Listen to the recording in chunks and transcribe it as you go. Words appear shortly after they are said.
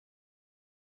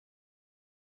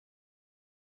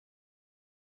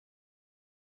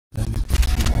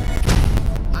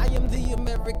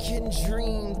American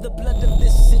dream, the blood of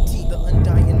this city, the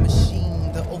undying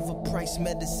machine, the overpriced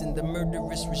medicine, the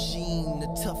murderous regime, the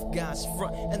tough guys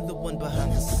front and the one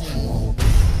behind the scene.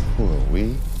 Who are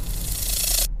we?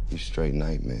 You straight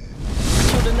nightmare.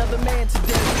 Killed another man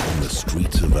today. On the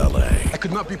streets of LA, I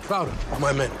could not be prouder of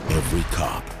my men. every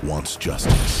cop wants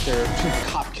justice. There are 2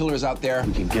 cop killers out there.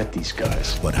 We can get these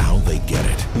guys. But how they get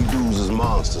it You dudes is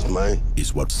monsters, man.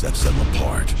 is what sets them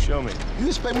apart. Show me. You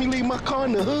expect me to leave my car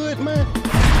in the hood, man?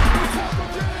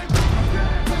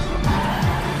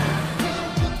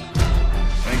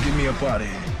 And get me up out of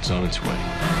here. It's on its way.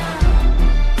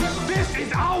 This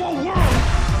is our world.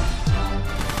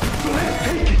 So let's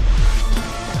take it.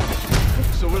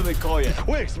 So what do they call you?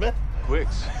 Quicks, man.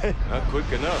 Quicks. Not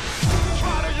quick enough.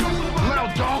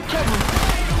 Loud dog, cover.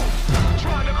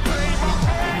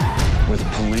 We're the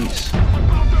police.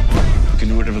 We can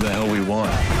do whatever the hell we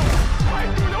want.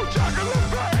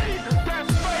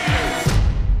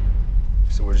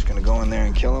 So we're just gonna go in there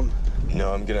and kill him?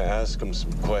 No, I'm gonna ask him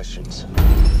some questions.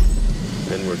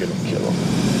 Then we're gonna kill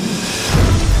him.